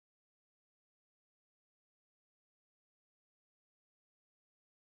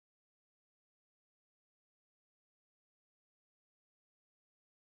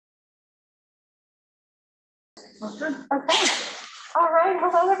Okay. All right.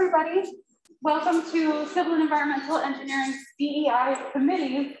 Hello, everybody. Welcome to Civil and Environmental Engineering CEI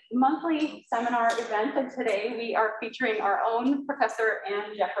Committee's monthly seminar event. And today we are featuring our own Professor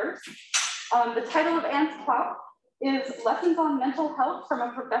Ann Jeffers. The title of Ann's talk is Lessons on Mental Health from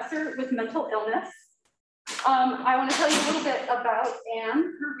a Professor with Mental Illness. I want to tell you a little bit about Ann.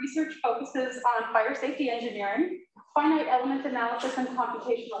 Her research focuses on fire safety engineering, finite element analysis, and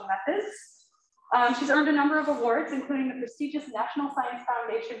computational methods. She's earned a number of awards, including the prestigious National Science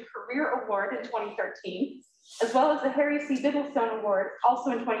Foundation Career Award in 2013, as well as the Harry C. Bibblestone Award,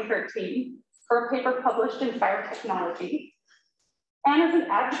 also in 2013, for a paper published in Fire Technology. Ann is an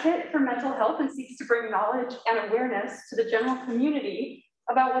advocate for mental health and seeks to bring knowledge and awareness to the general community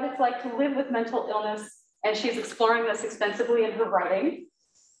about what it's like to live with mental illness, and she's exploring this extensively in her writing.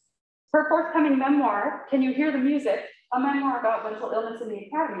 Her forthcoming memoir, Can You Hear the Music?, a memoir about mental illness in the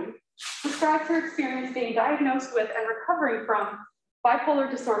Academy, describes her experience being diagnosed with and recovering from bipolar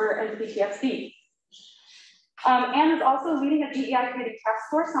disorder and PTSD. Ann is also leading a DEI committee task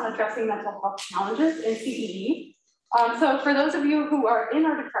force on addressing mental health challenges in CEE. So for those of you who are in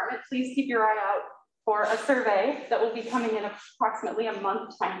our department, please keep your eye out for a survey that will be coming in approximately a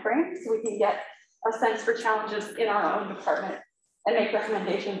month timeframe, so we can get a sense for challenges in our own department and make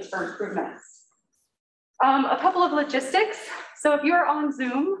recommendations for improvements. A couple of logistics. So if you're on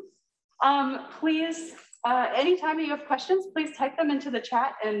Zoom, please, anytime you have questions, please type them into the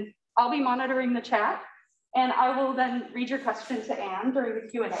chat and I'll be monitoring the chat. And I will then read your question to Ann during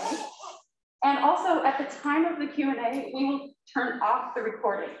the Q&A. And also at the time of the Q&A, we will turn off the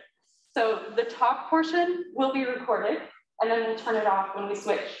recording. So the talk portion will be recorded and then we'll turn it off when we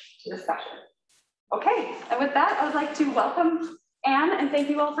switch to discussion. Okay, and with that, I would like to welcome Ann and thank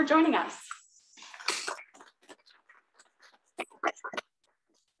you all for joining us.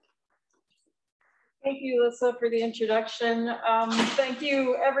 Thank you, Alyssa, for the introduction. Thank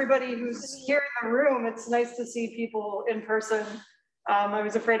you, everybody who's here in the room. It's nice to see people in person. I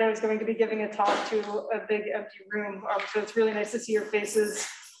was afraid I was going to be giving a talk to a big empty room, so it's really nice to see your faces,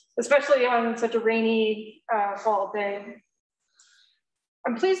 especially on such a rainy fall day.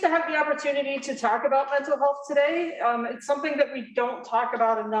 I'm pleased to have the opportunity to talk about mental health today. It's something that we don't talk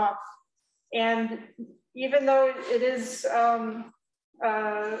about enough. And even though it is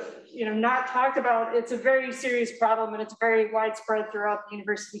not talked about, it's a very serious problem and it's very widespread throughout the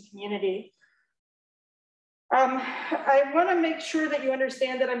university community. I want to make sure that you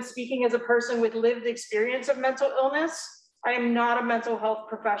understand that I'm speaking as a person with lived experience of mental illness. I am not a mental health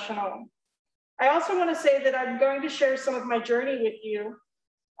professional. I also want to say that I'm going to share some of my journey with you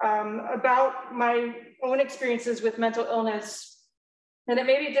about my own experiences with mental illness. And it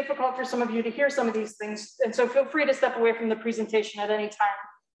may be difficult for some of you to hear some of these things. And so feel free to step away from the presentation at any time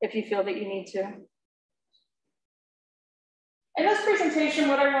if you feel that you need to. In this presentation,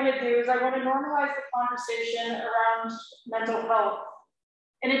 what I want to do is I want to normalize the conversation around mental health.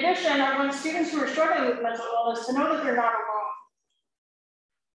 In addition, I want students who are struggling with mental illness to know that they're not alone.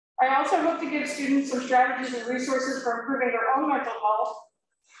 I also hope to give students some strategies and resources for improving their own mental health.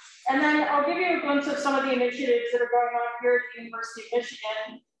 And then I'll give you a glimpse of some of the initiatives that are going on here at the University of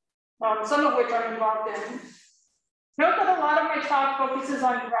Michigan, some of which I'm involved in. Note that a lot of my talk focuses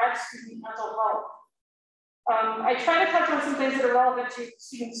on grad student mental health. I try to touch on some things that are relevant to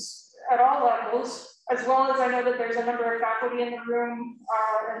students at all levels, as well as I know that there's a number of faculty in the room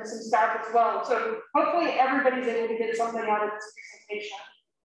and some staff as well. So hopefully everybody's able to get something out of this presentation.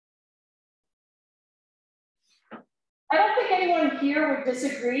 I don't think anyone here would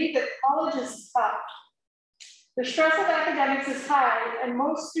disagree that college is tough. The stress of academics is high, and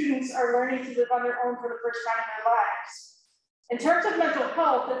most students are learning to live on their own for the first time in their lives. In terms of mental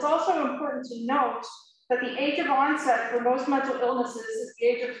health, it's also important to note that the age of onset for most mental illnesses is the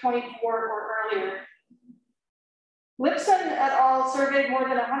age of 24 or earlier. Lipson et al. Surveyed more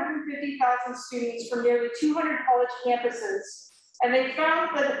than 150,000 students from nearly 200 college campuses. And they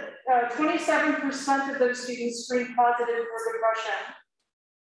found that 27% of those students screened positive for depression.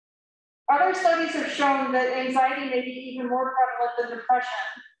 Other studies have shown that anxiety may be even more prevalent than depression.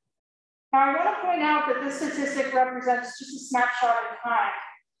 Now, I want to point out that this statistic represents just a snapshot in time.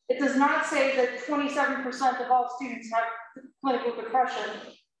 It does not say that 27% of all students have clinical depression.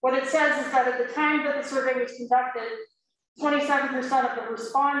 What it says is that at the time that the survey was conducted, 27% of the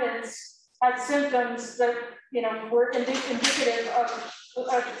respondents had symptoms that were indicative of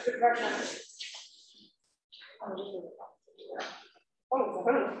depression.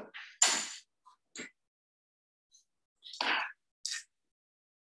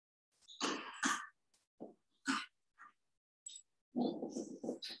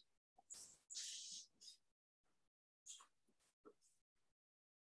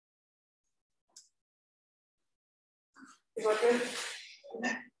 Is what good?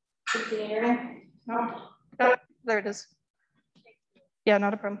 Can you hear me? No? Oh, there it is. Yeah,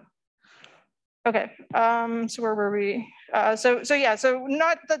 not a problem. Okay, so where were we? So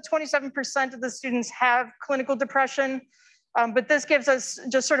not that 27% of the students have clinical depression, but this gives us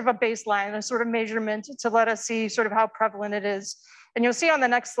just sort of a baseline, a sort of measurement to let us see sort of how prevalent it is. And you'll see on the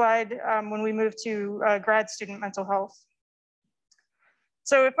next slide when we move to grad student mental health.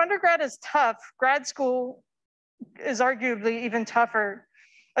 So if undergrad is tough, grad school is arguably even tougher.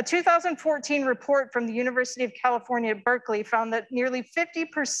 A 2014 report from the University of California at Berkeley found that nearly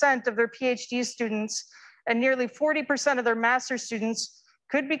 50% of their PhD students and nearly 40% of their master's students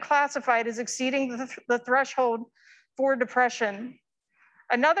could be classified as exceeding the threshold for depression.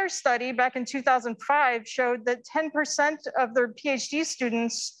 Another study back in 2005 showed that 10% of their PhD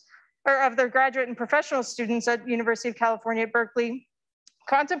students, or of their graduate and professional students at University of California at Berkeley,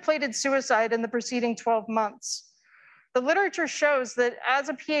 contemplated suicide in the preceding 12 months. The literature shows that as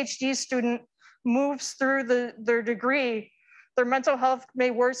a PhD student moves through their degree, their mental health may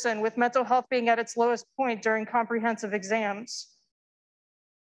worsen, with mental health being at its lowest point during comprehensive exams.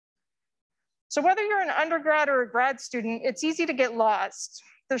 So whether you're an undergrad or a grad student, it's easy to get lost.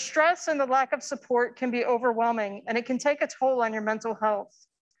 The stress and the lack of support can be overwhelming, and it can take a toll on your mental health.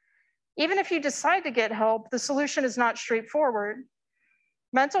 Even if you decide to get help, the solution is not straightforward.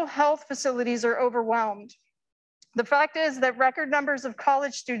 Mental health facilities are overwhelmed. The fact is that record numbers of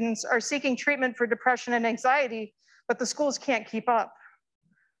college students are seeking treatment for depression and anxiety, but the schools can't keep up.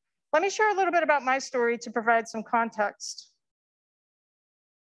 Let me share a little bit about my story to provide some context.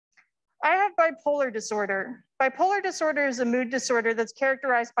 I have bipolar disorder. Bipolar disorder is a mood disorder that's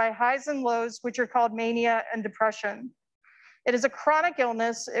characterized by highs and lows, which are called mania and depression. It is a chronic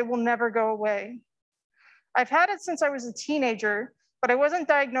illness. It will never go away. I've had it since I was a teenager, but I wasn't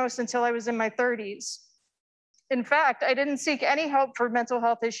diagnosed until I was in my 30s. In fact, I didn't seek any help for mental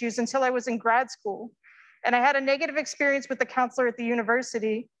health issues until I was in grad school. And I had a negative experience with the counselor at the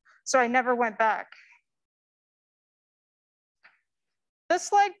university, so I never went back. This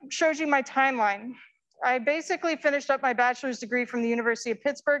slide shows you my timeline. I basically finished up my bachelor's degree from the University of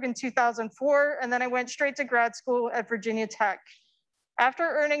Pittsburgh in 2004, and then I went straight to grad school at Virginia Tech. After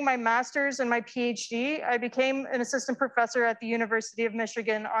earning my master's and my PhD, I became an assistant professor at the University of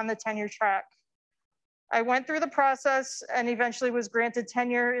Michigan on the tenure track. I went through the process and eventually was granted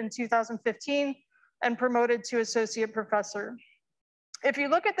tenure in 2015 and promoted to associate professor. If you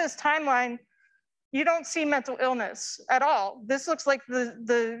look at this timeline, you don't see mental illness at all. This looks like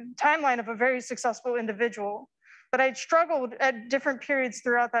the timeline of a very successful individual, but I struggled at different periods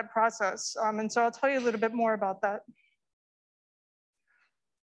throughout that process. And so I'll tell you a little bit more about that.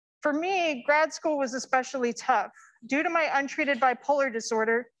 For me, grad school was especially tough. Due to my untreated bipolar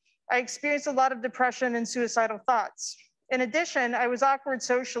disorder, I experienced a lot of depression and suicidal thoughts. In addition, I was awkward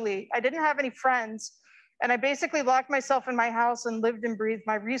socially. I didn't have any friends, and I basically locked myself in my house and lived and breathed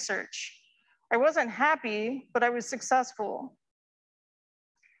my research. I wasn't happy, but I was successful.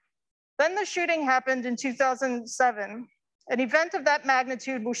 Then the shooting happened in 2007. An event of that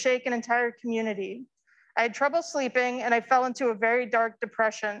magnitude will shake an entire community. I had trouble sleeping, and I fell into a very dark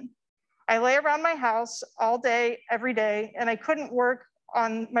depression. I lay around my house all day, every day, and I couldn't work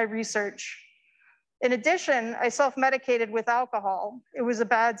on my research. In addition, I self-medicated with alcohol. It was a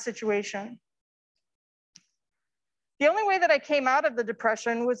bad situation. The only way that I came out of the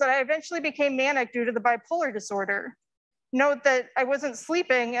depression was that I eventually became manic due to the bipolar disorder. Note that I wasn't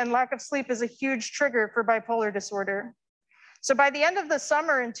sleeping, and lack of sleep is a huge trigger for bipolar disorder. So by the end of the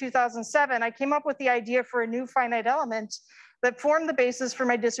summer in 2007, I came up with the idea for a new finite element that formed the basis for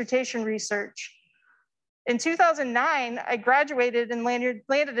my dissertation research. In 2009, I graduated and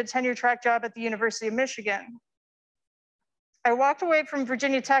landed a tenure track job at the University of Michigan. I walked away from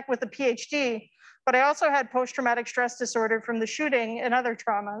Virginia Tech with a PhD, but I also had post-traumatic stress disorder from the shooting and other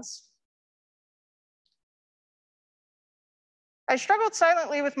traumas. I struggled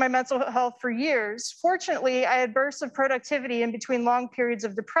silently with my mental health for years. Fortunately, I had bursts of productivity in between long periods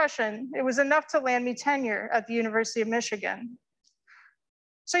of depression. It was enough to land me tenure at the University of Michigan.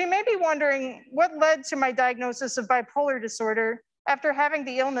 So you may be wondering what led to my diagnosis of bipolar disorder after having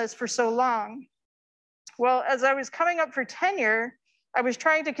the illness for so long. Well, as I was coming up for tenure, I was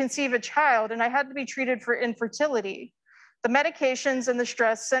trying to conceive a child, and I had to be treated for infertility. The medications and the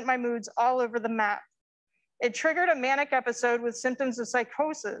stress sent my moods all over the map. It triggered a manic episode with symptoms of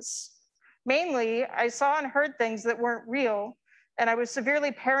psychosis. Mainly, I saw and heard things that weren't real, and I was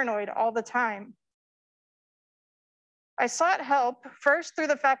severely paranoid all the time. I sought help first through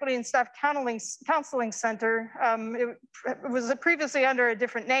the Faculty and Staff Counseling Center. It was previously under a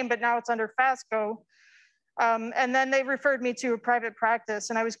different name, but now it's under FASCO. And then they referred me to a private practice,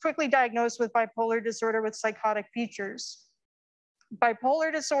 and I was quickly diagnosed with bipolar disorder with psychotic features.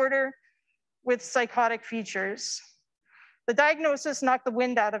 Bipolar disorder with psychotic features. The diagnosis knocked the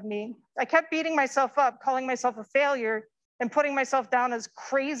wind out of me. I kept beating myself up, calling myself a failure, and putting myself down as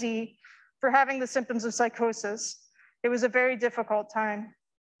crazy for having the symptoms of psychosis. It was a very difficult time.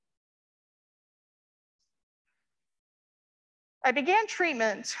 I began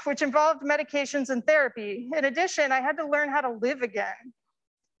treatment, which involved medications and therapy. In addition, I had to learn how to live again.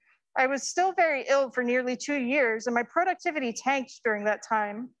 I was still very ill for nearly 2 years, and my productivity tanked during that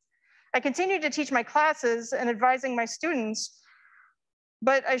time. I continued to teach my classes and advising my students,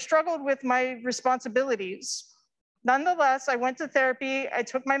 but I struggled with my responsibilities. Nonetheless, I went to therapy, I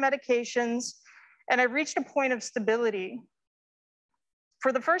took my medications, and I reached a point of stability.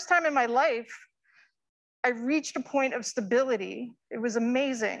 For the first time in my life, I reached a point of stability. It was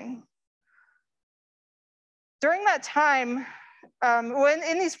amazing. During that time, when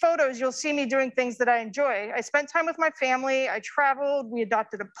in these photos, you'll see me doing things that I enjoy. I spent time with my family, I traveled, we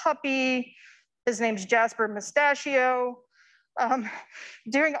adopted a puppy. His name's Jasper Mustachio.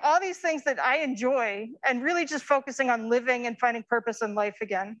 Doing all these things that I enjoy and really just focusing on living and finding purpose in life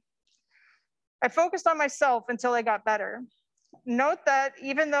again. I focused on myself until I got better. Note that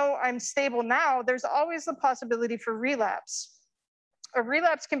even though I'm stable now, there's always the possibility for relapse. A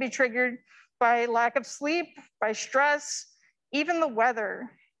relapse can be triggered by lack of sleep, by stress, even the weather.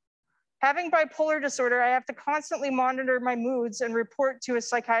 Having bipolar disorder, I have to constantly monitor my moods and report to a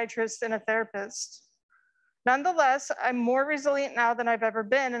psychiatrist and a therapist. Nonetheless, I'm more resilient now than I've ever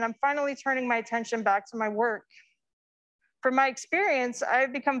been, and I'm finally turning my attention back to my work. From my experience,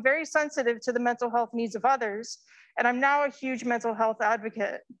 I've become very sensitive to the mental health needs of others, and I'm now a huge mental health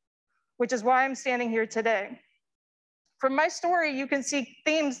advocate, which is why I'm standing here today. From my story, you can see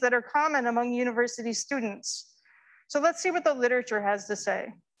themes that are common among university students. So let's see what the literature has to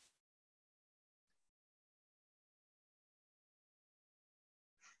say.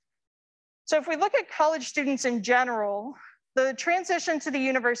 So if we look at college students in general, the transition to the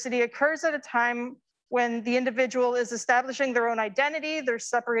university occurs at a time when the individual is establishing their own identity, they're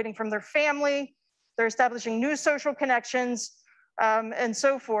separating from their family, they're establishing new social connections, and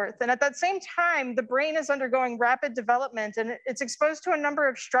so forth. And at that same time, the brain is undergoing rapid development and it's exposed to a number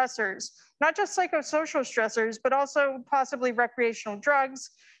of stressors, not just psychosocial stressors, but also possibly recreational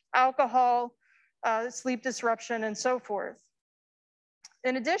drugs, alcohol, sleep disruption, and so forth.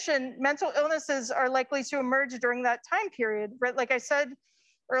 In addition, mental illnesses are likely to emerge during that time period. Right? Like I said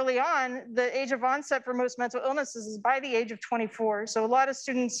early on, the age of onset for most mental illnesses is by the age of 24. So a lot of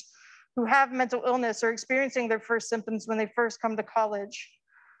students who have mental illness are experiencing their first symptoms when they first come to college.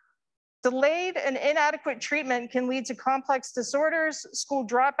 Delayed and inadequate treatment can lead to complex disorders, school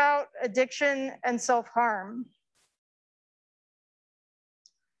dropout, addiction, and self-harm.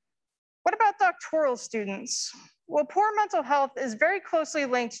 What about doctoral students? Well, poor mental health is very closely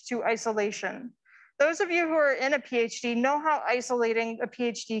linked to isolation. Those of you who are in a PhD know how isolating a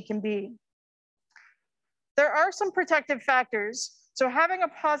PhD can be. There are some protective factors. So having a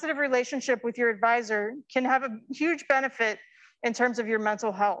positive relationship with your advisor can have a huge benefit in terms of your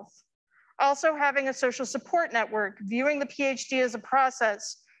mental health. Also having a social support network, viewing the PhD as a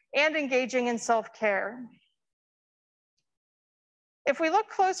process, and engaging in self-care. If we look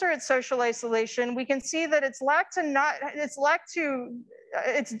closer at social isolation, we can see that it's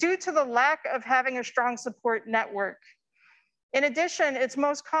due to the lack of having a strong support network. In addition, it's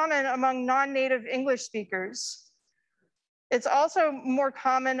most common among non-native English speakers. It's also more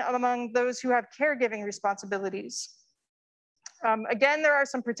common among those who have caregiving responsibilities. Again, there are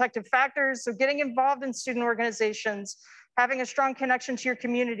some protective factors. So getting involved in student organizations, having a strong connection to your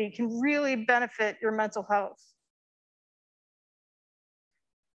community can really benefit your mental health.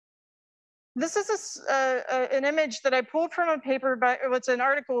 This is an image that I pulled from a paper it's an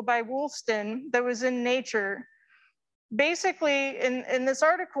article by Woolston that was in Nature. Basically, in this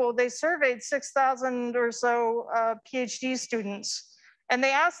article, they surveyed 6,000 or so PhD students, and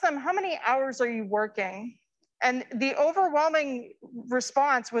they asked them, how many hours are you working? And the overwhelming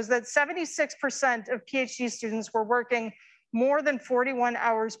response was that 76% of PhD students were working more than 41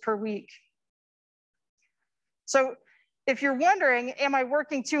 hours per week. So if you're wondering, am I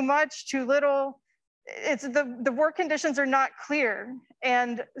working too much, too little? It's the work conditions are not clear,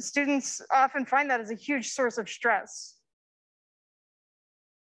 and students often find that as a huge source of stress.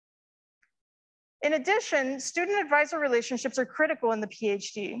 In addition, student advisor relationships are critical in the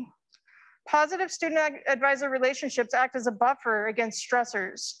PhD. Positive student advisor relationships act as a buffer against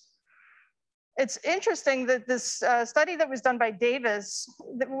stressors. It's interesting that this study that was done by Davis,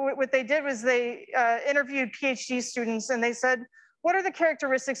 what they did was they interviewed PhD students and they said, what are the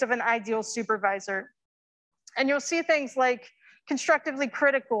characteristics of an ideal supervisor? And you'll see things like constructively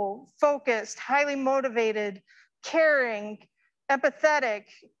critical, focused, highly motivated, caring, empathetic,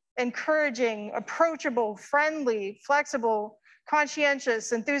 encouraging, approachable, friendly, flexible,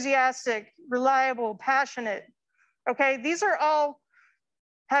 conscientious, enthusiastic, reliable, passionate. Okay, these are all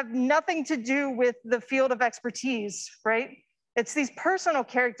have nothing to do with the field of expertise, right? It's these personal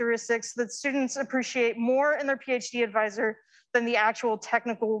characteristics that students appreciate more in their PhD advisor than the actual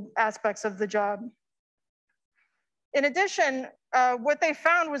technical aspects of the job. In addition, what they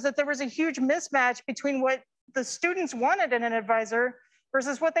found was that there was a huge mismatch between what the students wanted in an advisor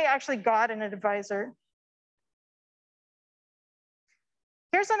versus what they actually got in an advisor.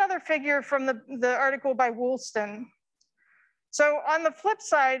 Here's another figure from the article by Woolston. So on the flip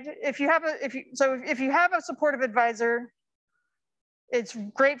side, if you have a supportive advisor, it's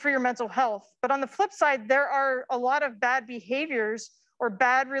great for your mental health. But on the flip side, there are a lot of bad behaviors or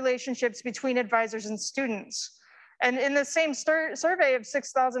bad relationships between advisors and students. And in the same survey of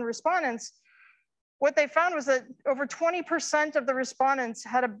 6,000 respondents, what they found was that over 20% of the respondents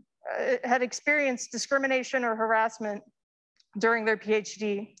had experienced discrimination or harassment during their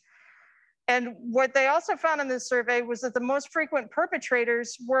PhD. And what they also found in this survey was that the most frequent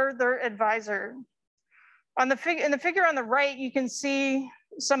perpetrators were their advisor. In the figure on the right, you can see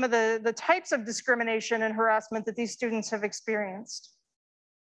some of the types of discrimination and harassment that these students have experienced.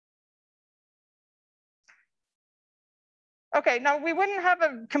 Okay, now we wouldn't have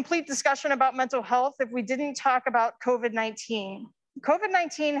a complete discussion about mental health if we didn't talk about COVID-19.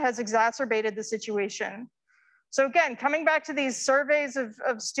 COVID-19 has exacerbated the situation. So again, coming back to these surveys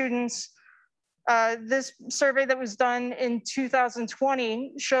of students, this survey that was done in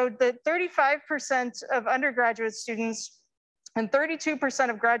 2020 showed that 35% of undergraduate students and 32%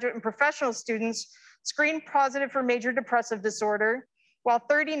 of graduate and professional students screened positive for major depressive disorder, while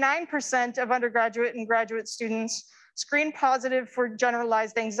 39% of undergraduate and graduate students screened positive for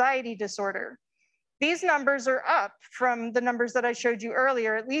generalized anxiety disorder. These numbers are up from the numbers that I showed you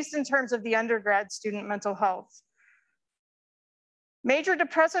earlier, at least in terms of the undergrad student mental health. Major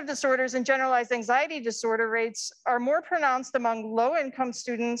depressive disorders and generalized anxiety disorder rates are more pronounced among low-income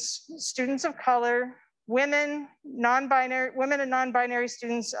students, students of color, women and non-binary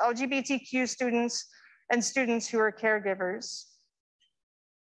students, LGBTQ students, and students who are caregivers.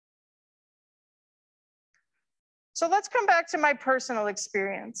 So let's come back to my personal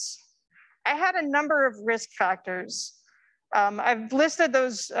experience. I had a number of risk factors. I've listed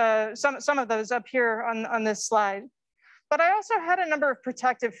those, some of those up here on this slide. But I also had a number of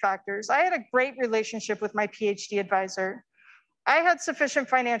protective factors. I had a great relationship with my PhD advisor. I had sufficient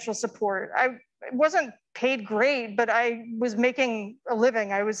financial support. I wasn't paid great, but I was making a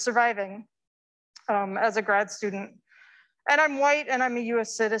living. I was surviving as a grad student. And I'm white and I'm a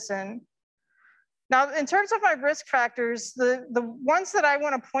US citizen. Now, in terms of my risk factors, the ones that I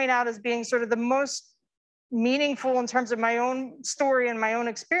want to point out as being sort of the most meaningful in terms of my own story and my own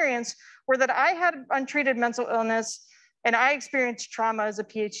experience were that I had untreated mental illness and I experienced trauma as a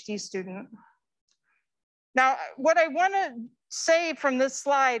PhD student. Now, what I want to say from this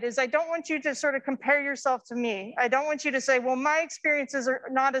slide is I don't want you to sort of compare yourself to me. I don't want you to say, well, my experiences are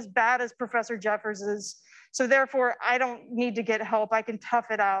not as bad as Professor Jeffers's, so therefore I don't need to get help, I can tough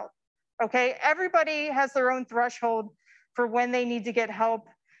it out, okay? Everybody has their own threshold for when they need to get help,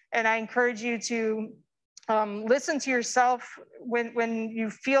 and I encourage you to listen to yourself when you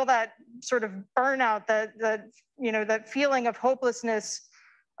feel that sort of burnout, that feeling of hopelessness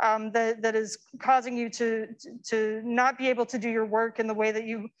that is causing you to not be able to do your work in the way that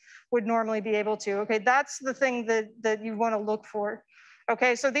you would normally be able to. Okay, that's the thing that you want to look for.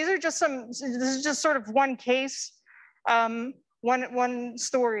 Okay, so these are just this is just sort of one case, one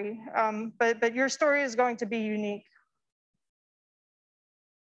story, but your story is going to be unique.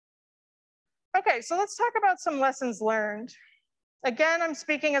 Okay, so let's talk about some lessons learned. Again, I'm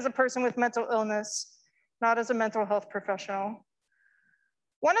speaking as a person with mental illness, not as a mental health professional.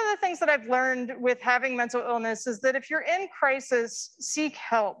 One of the things that I've learned with having mental illness is that if you're in crisis, seek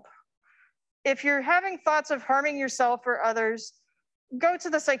help. If you're having thoughts of harming yourself or others, go to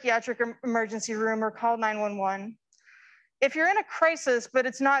the psychiatric emergency room or call 911. If you're in a crisis, but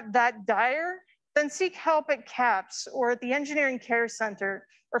it's not that dire, then seek help at CAPS or at the Engineering Care Center,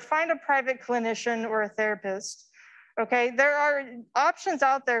 or find a private clinician or a therapist. Okay, there are options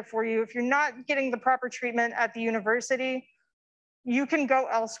out there for you. If you're not getting the proper treatment at the university, you can go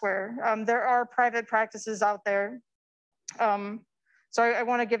elsewhere. There are private practices out there. So I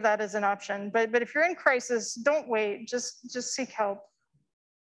want to give that as an option. But if you're in crisis, don't wait, just seek help.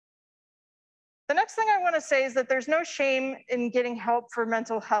 The next thing I want to say is that there's no shame in getting help for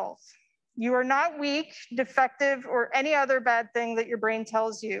mental health. You are not weak, defective, or any other bad thing that your brain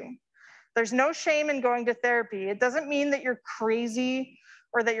tells you. There's no shame in going to therapy. It doesn't mean that you're crazy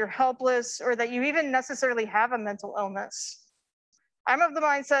or that you're helpless or that you even necessarily have a mental illness. I'm of the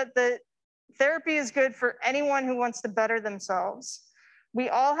mindset that therapy is good for anyone who wants to better themselves. We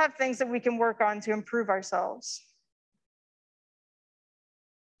all have things that we can work on to improve ourselves.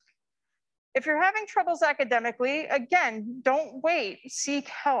 If you're having troubles academically, again, don't wait, seek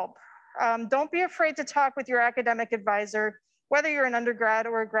help. Don't be afraid to talk with your academic advisor, whether you're an undergrad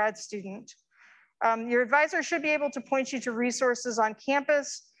or a grad student. Your advisor should be able to point you to resources on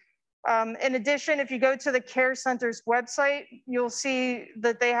campus. In addition, if you go to the Care Center's website, you'll see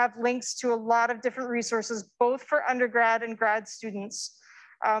that they have links to a lot of different resources, both for undergrad and grad students.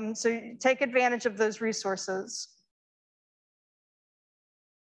 So take advantage of those resources.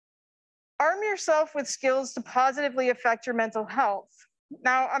 Arm yourself with skills to positively affect your mental health.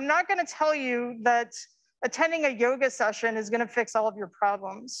 Now, I'm not going to tell you that attending a yoga session is going to fix all of your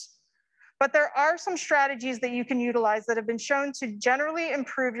problems, but there are some strategies that you can utilize that have been shown to generally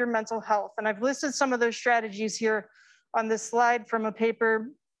improve your mental health. And I've listed some of those strategies here on this slide from a paper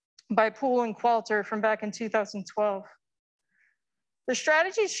by Poole and Qualter from back in 2012. The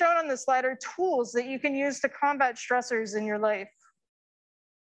strategies shown on this slide are tools that you can use to combat stressors in your life.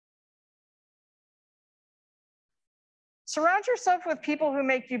 Surround yourself with people who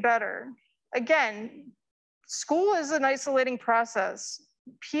make you better. Again, school is an isolating process.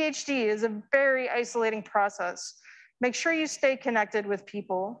 PhD is a very isolating process. Make sure you stay connected with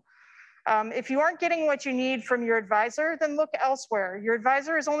people. If you aren't getting what you need from your advisor, then look elsewhere. Your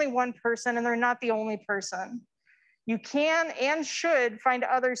advisor is only one person and they're not the only person. You can and should find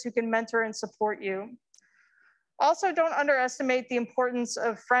others who can mentor and support you. Also, don't underestimate the importance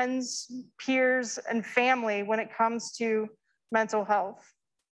of friends, peers, and family when it comes to mental health.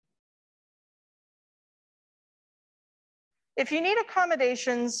 If you need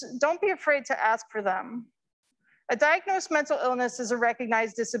accommodations, don't be afraid to ask for them. A diagnosed mental illness is a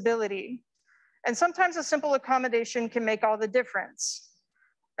recognized disability, and sometimes a simple accommodation can make all the difference.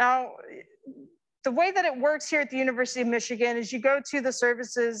 Now, the way that it works here at the University of Michigan is you go to the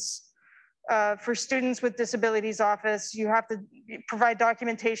services for students with disabilities office, you have to provide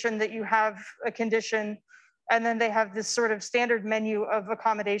documentation that you have a condition, and then they have this sort of standard menu of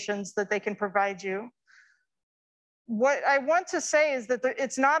accommodations that they can provide you. What I want to say is that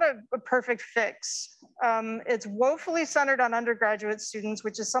it's not a perfect fix. It's woefully centered on undergraduate students,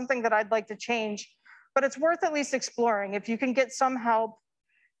 which is something that I'd like to change, but it's worth at least exploring if you can get some help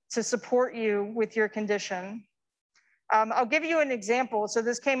to support you with your condition. I'll give you an example. So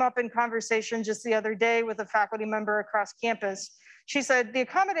this came up in conversation just the other day with a faculty member across campus. She said, the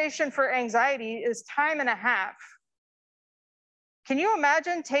accommodation for anxiety is time and a half. Can you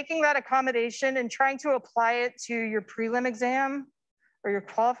imagine taking that accommodation and trying to apply it to your prelim exam or your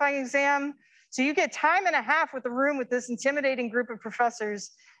qualifying exam? So you get time and a half with a room with this intimidating group of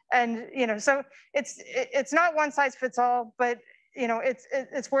professors. And, so it's not one size fits all, but,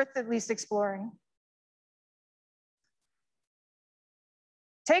 it's worth at least exploring.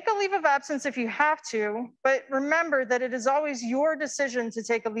 Take a leave of absence if you have to, but remember that it is always your decision to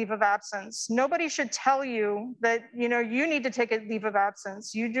take a leave of absence. Nobody should tell you that you need to take a leave of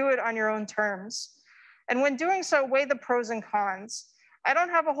absence. You do it on your own terms. And when doing so, weigh the pros and cons. I don't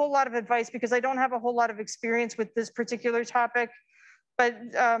have a whole lot of advice because I don't have a whole lot of experience with this particular topic, but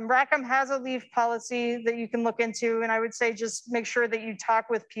Rackham has a leave policy that you can look into, and I would say just make sure that you talk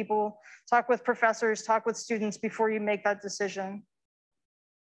with people, talk with professors, talk with students before you make that decision.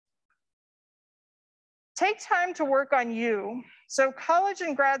 Take time to work on you. So college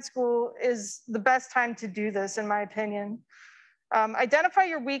and grad school is the best time to do this, in my opinion. Identify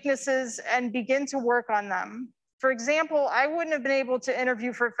your weaknesses and begin to work on them. For example, I wouldn't have been able to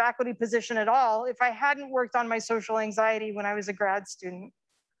interview for a faculty position at all if I hadn't worked on my social anxiety when I was a grad student.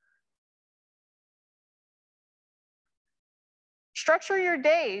 Structure your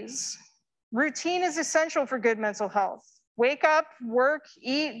days. Routine is essential for good mental health. Wake up, work,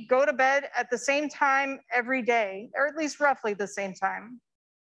 eat, go to bed at the same time every day, or at least roughly the same time.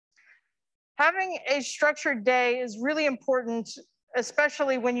 Having a structured day is really important,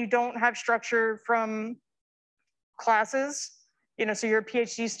 especially when you don't have structure from classes. So you're a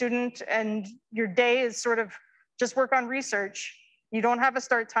PhD student and your day is sort of just work on research. You don't have a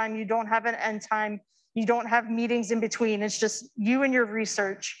start time, you don't have an end time, you don't have meetings in between. It's just you and your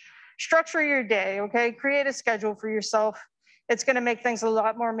research. Structure your day, okay? Create a schedule for yourself. It's going to make things a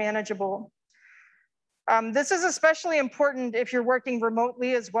lot more manageable. This is especially important if you're working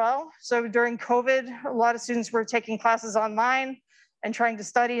remotely as well. So during COVID, a lot of students were taking classes online and trying to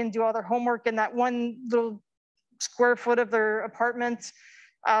study and do all their homework in that one little square foot of their apartment.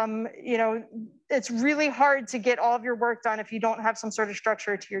 You know, it's really hard to get all of your work done if you don't have some sort of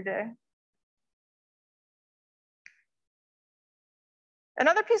structure to your day.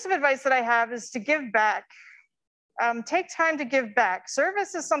 Another piece of advice that I have is to give back. Take time to give back.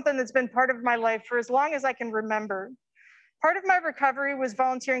 Service is something that's been part of my life for as long as I can remember. Part of my recovery was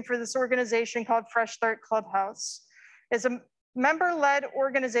volunteering for this organization called Fresh Start Clubhouse. It's a member-led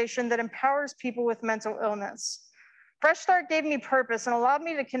organization that empowers people with mental illness. Fresh Start gave me purpose and allowed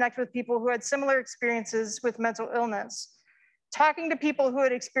me to connect with people who had similar experiences with mental illness. Talking to people who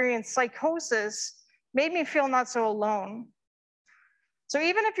had experienced psychosis made me feel not so alone. So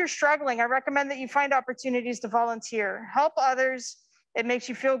even if you're struggling, I recommend that you find opportunities to volunteer. Help others. It makes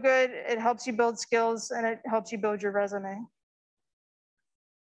you feel good. It helps you build skills, and it helps you build your resume.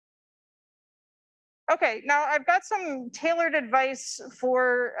 Okay, now I've got some tailored advice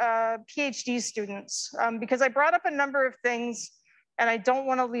for PhD students because I brought up a number of things and I don't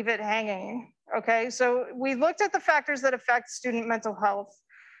want to leave it hanging. Okay, so we looked at the factors that affect student mental health,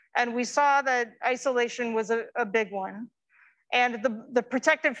 and we saw that isolation was a big one. And the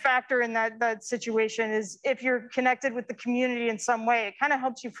protective factor in that situation is if you're connected with the community in some way, it kind of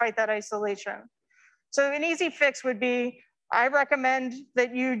helps you fight that isolation. So an easy fix would be, I recommend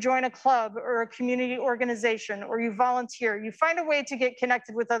that you join a club or a community organization, or you volunteer. You find a way to get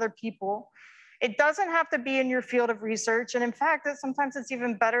connected with other people. It doesn't have to be in your field of research. And in fact, sometimes it's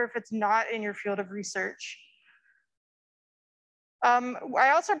even better if it's not in your field of research.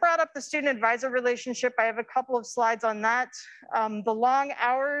 I also brought up the student advisor relationship. I have a couple of slides on that. The long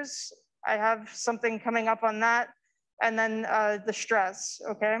hours, I have something coming up on that. And then the stress,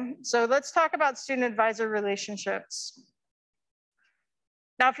 okay? So let's talk about student advisor relationships.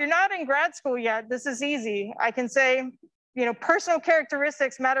 Now, if you're not in grad school yet, this is easy. I can say, you know, personal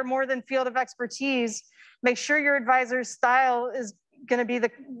characteristics matter more than field of expertise. Make sure your advisor's style is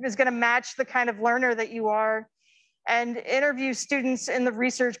gonna match the kind of learner that you are, and interview students in the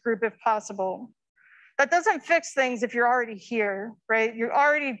research group if possible. That doesn't fix things if you're already here, right? You're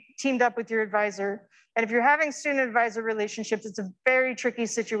already teamed up with your advisor. And if you're having student advisor relationships, it's a very tricky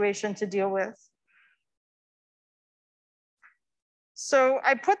situation to deal with. So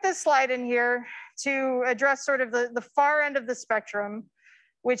I put this slide in here to address sort of the far end of the spectrum,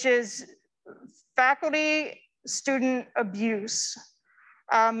 which is faculty-student abuse.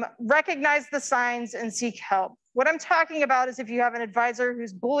 Recognize the signs and seek help. What I'm talking about is if you have an advisor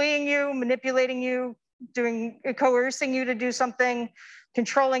who's bullying you, manipulating you, coercing you to do something,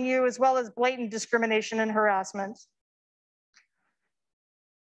 controlling you, as well as blatant discrimination and harassment.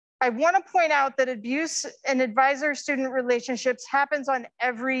 I want to point out that abuse in advisor-student relationships happens on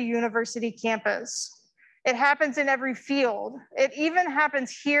every university campus. It happens in every field. It even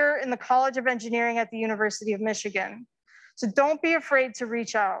happens here in the College of Engineering at the University of Michigan. So don't be afraid to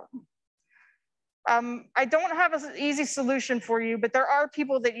reach out. I don't have an easy solution for you, but there are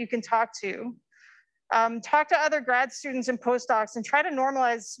people that you can talk to. Talk to other grad students and postdocs and try to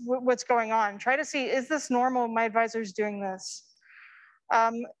normalize what's going on. Try to see, is this normal? My advisor's doing this.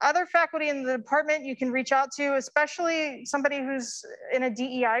 Other faculty in the department you can reach out to, especially somebody who's in a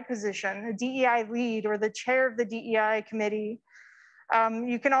DEI position, a DEI lead or the chair of the DEI committee.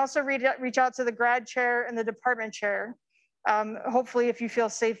 You can also reach out to the grad chair and the department chair, hopefully if you feel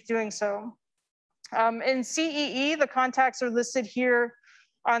safe doing so. In CEE, the contacts are listed here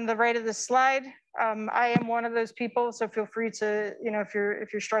on the right of the slide. I am one of those people, so feel free to, you know, if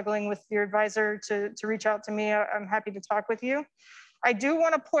you're struggling with your advisor to reach out to me, I'm happy to talk with you. I do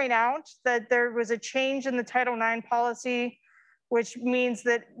want to point out that there was a change in the Title IX policy, which means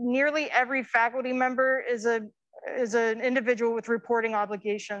that nearly every faculty member is an individual with reporting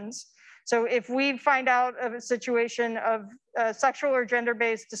obligations. So if we find out of a situation of sexual or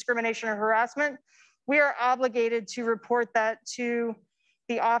gender-based discrimination or harassment, we are obligated to report that to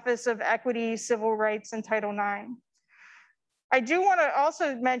the Office of Equity, Civil Rights, and Title IX. I do want to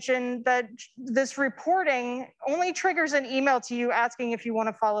also mention that this reporting only triggers an email to you asking if you want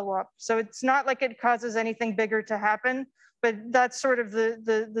to follow up. So it's not like it causes anything bigger to happen, but that's sort of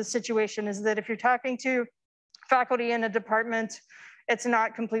the situation, is that if you're talking to faculty in a department, it's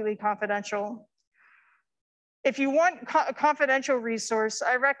not completely confidential. If you want a confidential resource,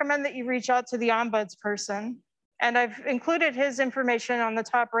 I recommend that you reach out to the ombuds person. And I've included his information on the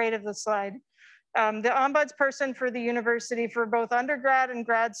top right of the slide. The ombuds person for the university for both undergrad and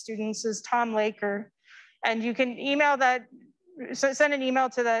grad students is Tom Laker. And you can email that send an email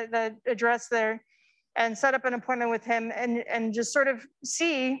to the address there and set up an appointment with him and just sort of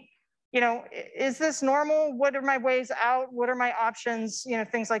see, is this normal? What are my ways out? What are my options?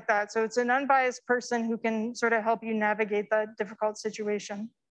 Things like that. So it's an unbiased person who can sort of help you navigate that difficult situation.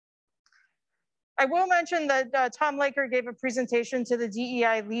 I will mention that Tom Laker gave a presentation to the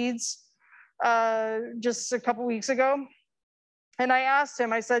DEI leads just a couple weeks ago. And I asked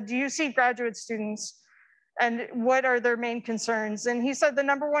him, I said, do you see graduate students and what are their main concerns? And he said the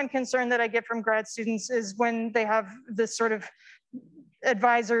 #1 concern that I get from grad students is when they have this sort of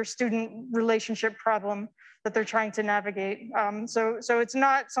advisor-student relationship problem that they're trying to navigate. So it's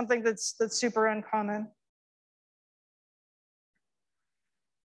not something that's super uncommon.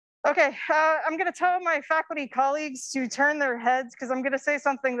 Okay, I'm gonna tell my faculty colleagues to turn their heads because I'm gonna say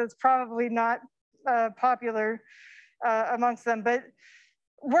something that's probably not popular amongst them, but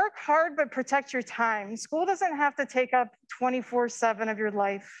work hard, but protect your time. School doesn't have to take up 24/7 of your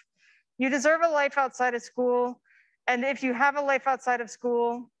life. You deserve a life outside of school. And if you have a life outside of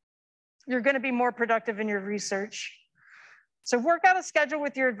school, you're gonna be more productive in your research. So work out a schedule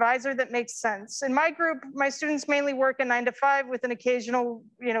with your advisor that makes sense. In my group, my students mainly work a 9 to 5 with an occasional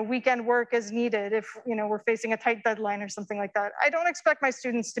weekend work as needed if we're facing a tight deadline or something like that. I don't expect my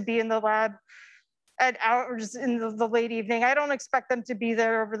students to be in the lab at hours in the late evening. I don't expect them to be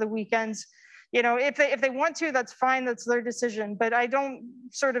there over the weekends. If they want to, that's fine, that's their decision. But I don't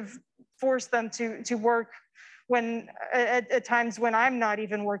sort of force them to work when at times when I'm not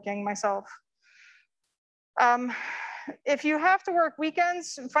even working myself. If you have to work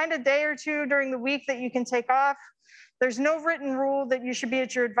weekends, find a day or two during the week that you can take off. There's no written rule that you should be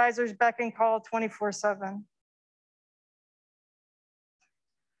at your advisor's beck and call 24/7.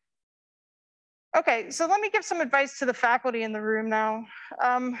 Okay, so let me give some advice to the faculty in the room now.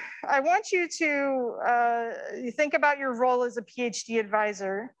 I want you to think about your role as a PhD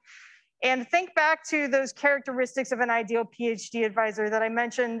advisor and think back to those characteristics of an ideal PhD advisor that I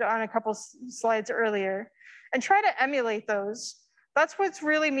mentioned on a couple slides earlier and try to emulate those. That's what's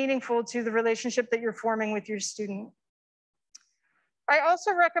really meaningful to the relationship that you're forming with your student. I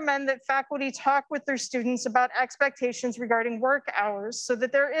also recommend that faculty talk with their students about expectations regarding work hours so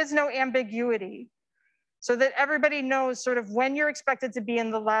that there is no ambiguity, so that everybody knows sort of when you're expected to be in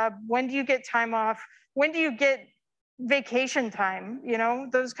the lab, when do you get time off, when do you get vacation time,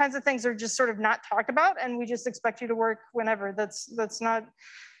 those kinds of things are just sort of not talked about and we just expect you to work whenever. That's not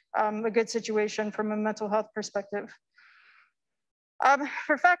a good situation from a mental health perspective.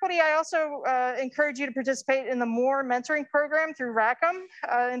 For faculty, I also encourage you to participate in the MORE mentoring program through Rackham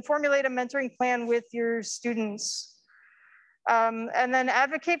and formulate a mentoring plan with your students. And then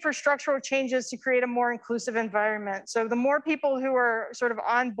advocate for structural changes to create a more inclusive environment. So the more people who are sort of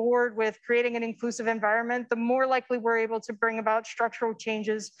on board with creating an inclusive environment, the more likely we're able to bring about structural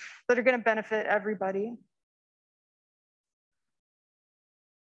changes that are going to benefit everybody.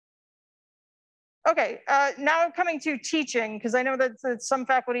 Okay, now coming to teaching, because I know that some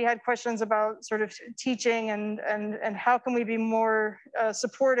faculty had questions about sort of teaching and how can we be more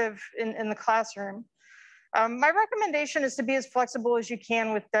supportive in the classroom. My recommendation is to be as flexible as you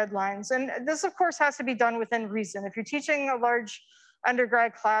can with deadlines. And this, of course, has to be done within reason. If you're teaching a large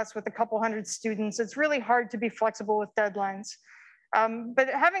undergrad class with a couple hundred students, it's really hard to be flexible with deadlines. But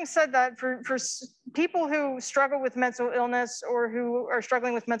having said that, for people who struggle with mental illness or who are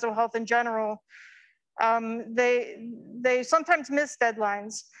struggling with mental health in general, they sometimes miss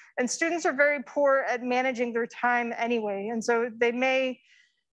deadlines. And students are very poor at managing their time anyway. And so they may,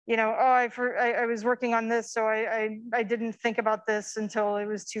 I was working on this, so I didn't think about this until it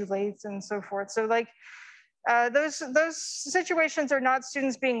was too late and so forth. So those situations are not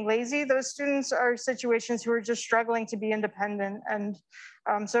students being lazy. Those students are situations who are just struggling to be independent. And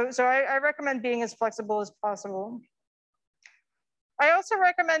so I recommend being as flexible as possible. I also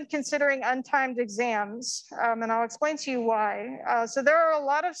recommend considering untimed exams, and I'll explain to you why. So there are a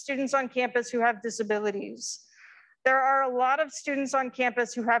lot of students on campus who have disabilities. There are a lot of students on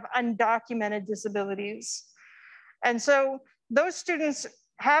campus who have undocumented disabilities. And so those students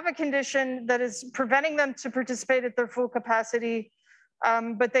have a condition that is preventing them to participate at their full capacity,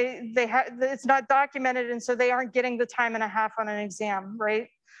 but it's not documented, and so they aren't getting the time and a half on an exam, right?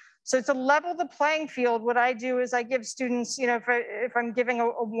 So to level the playing field, what I do is I give students, if I'm giving a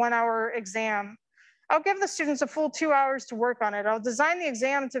 1 hour exam, I'll give the students a full 2 hours to work on it. I'll design the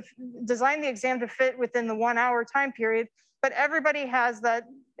exam to fit within the 1 hour time period, but everybody has that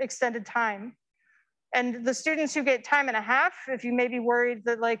extended time. And the students who get time and a half, if you may be worried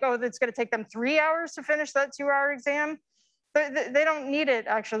that that's gonna take them 3 hours to finish that 2 hour exam, They don't need it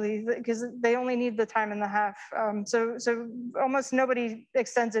actually, because they only need the time and a half. So almost nobody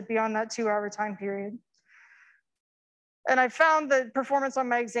extends it beyond that 2-hour time period. And I found that performance on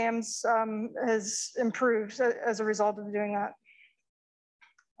my exams has improved as a result of doing that.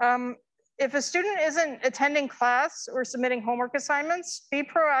 If a student isn't attending class or submitting homework assignments, be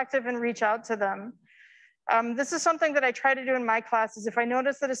proactive and reach out to them. This is something that I try to do in my classes. If I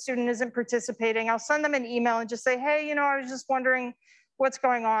notice that a student isn't participating, I'll send them an email and just say, hey, you know, I was just wondering what's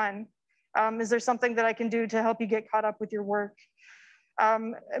going on. Is there something that I can do to help you get caught up with your work?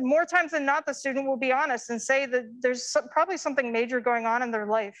 More times than not, the student will be honest and say that there's probably something major going on in their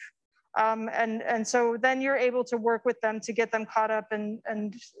life. And so then you're able to work with them to get them caught up and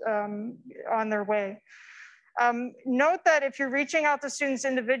on their way. Note that if you're reaching out to students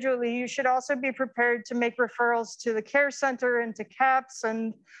individually, you should also be prepared to make referrals to the care center and to CAPS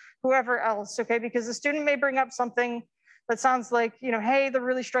and whoever else, okay? Because the student may bring up something that sounds like, you know, hey, they're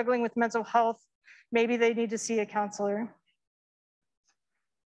really struggling with mental health. Maybe they need to see a counselor.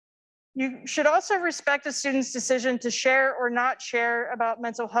 You should also respect a student's decision to share or not share about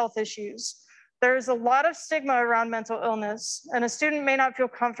mental health issues. There's a lot of stigma around mental illness, and a student may not feel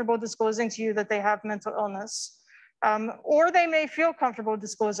comfortable disclosing to you that they have mental illness, or they may feel comfortable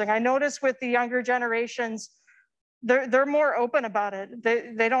disclosing. I notice with the younger generations, they're more open about it.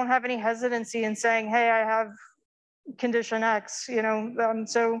 They don't have any hesitancy in saying, hey, I have condition X, you know,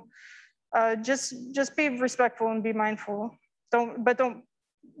 just be respectful and be mindful. Don't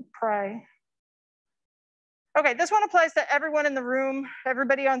pry. Okay, this one applies to everyone in the room,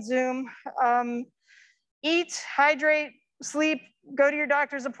 everybody on Zoom. Eat, hydrate, sleep, go to your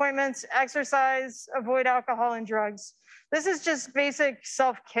doctor's appointments, exercise, avoid alcohol and drugs. This is just basic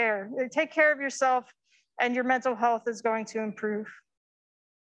self-care. Take care of yourself and your mental health is going to improve.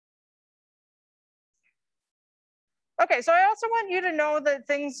 Okay, so I also want you to know that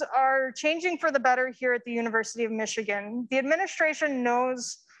things are changing for the better here at the University of Michigan. The administration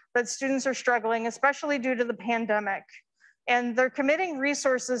knows that students are struggling, especially due to the pandemic, and they're committing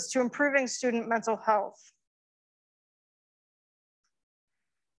resources to improving student mental health.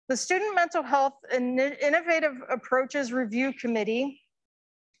 The Student Mental Health and Innovative Approaches Review Committee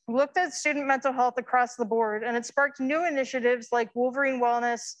looked at student mental health across the board, and it sparked new initiatives like Wolverine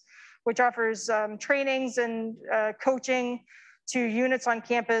Wellness, which offers trainings and coaching to units on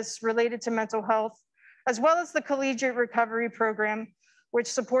campus related to mental health, as well as the Collegiate Recovery Program, which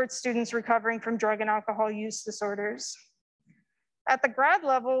supports students recovering from drug and alcohol use disorders. At the grad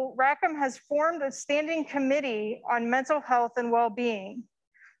level, Rackham has formed a standing committee on mental health and well-being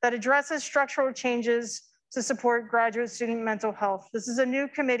that addresses structural changes to support graduate student mental health. This is a new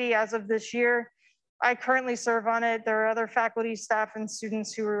committee as of this year. I currently serve on it. There are other faculty, staff, and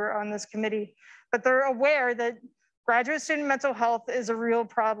students who are on this committee, but they're aware that graduate student mental health is a real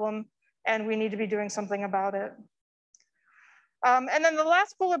problem and we need to be doing something about it. And then the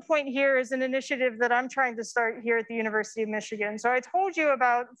last bullet point here is an initiative that I'm trying to start here at the University of Michigan. So I told you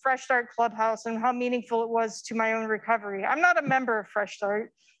about Fresh Start Clubhouse and how meaningful it was to my own recovery. I'm not a member of Fresh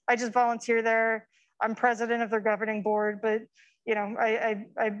Start. I just volunteer there. I'm president of their governing board, but you know, I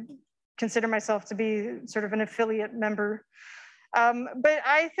consider myself to be sort of an affiliate member. But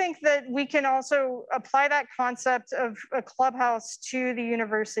I think that we can also apply that concept of a clubhouse to the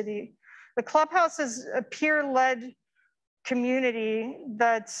university. The clubhouse is a peer-led community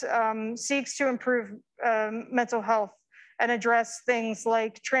that seeks to improve mental health and address things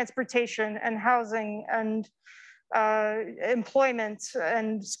like transportation and housing and employment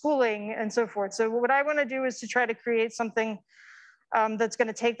and schooling and so forth. So what I want to do is to try to create something that's going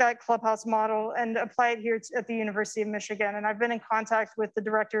to take that clubhouse model and apply it here at the University of Michigan. And I've been in contact with the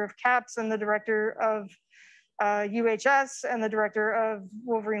director of CAPS and the director of UHS and the director of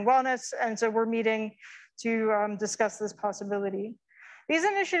Wolverine Wellness. And so we're meeting to discuss this possibility. These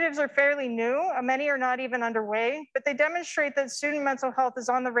initiatives are fairly new. Many are not even underway, but they demonstrate that student mental health is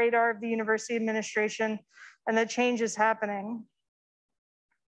on the radar of the university administration and that change is happening.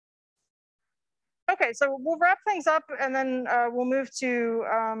 Okay, so we'll wrap things up and then we'll move to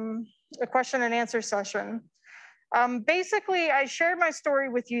a question and answer session. Basically, I shared my story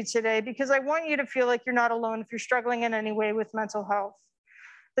with you today because I want you to feel like you're not alone if you're struggling in any way with mental health.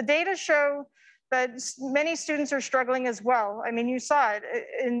 The data show that many students are struggling as well. I mean, you saw it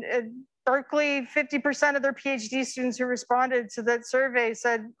in Berkeley, 50% of their PhD students who responded to that survey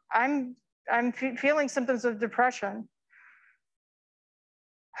said, I'm feeling symptoms of depression.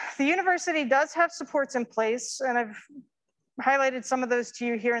 The university does have supports in place, and I've highlighted some of those to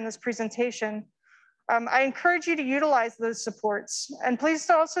you here in this presentation. I encourage you to utilize those supports. And please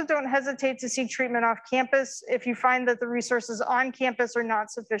also don't hesitate to seek treatment off campus if you find that the resources on campus are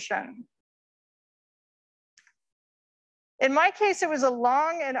not sufficient. In my case, it was a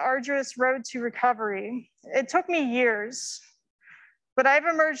long and arduous road to recovery. It took me years, but I've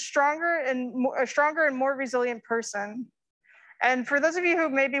emerged a stronger and more resilient person. And for those of you who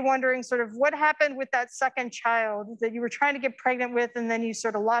may be wondering sort of what happened with that second child that you were trying to get pregnant with, and then you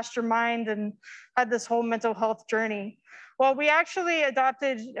sort of lost your mind and had this whole mental health journey. Well, we actually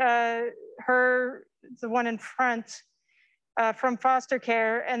adopted her, the one in front, from foster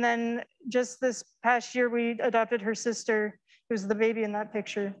care. And then just this past year, we adopted her sister, who's the baby in that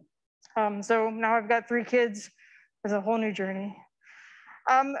picture. So now I've got 3 kids. It's a whole new journey.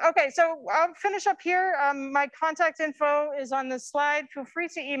 Okay, so I'll finish up here. My contact info is on this slide. Feel free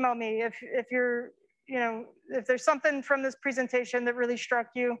to email me if you're, if there's something from this presentation that really struck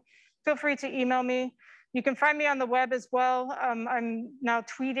you, feel free to email me. You can find me on the web as well. I'm now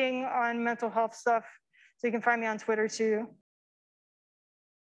tweeting on mental health stuff, so you can find me on Twitter too.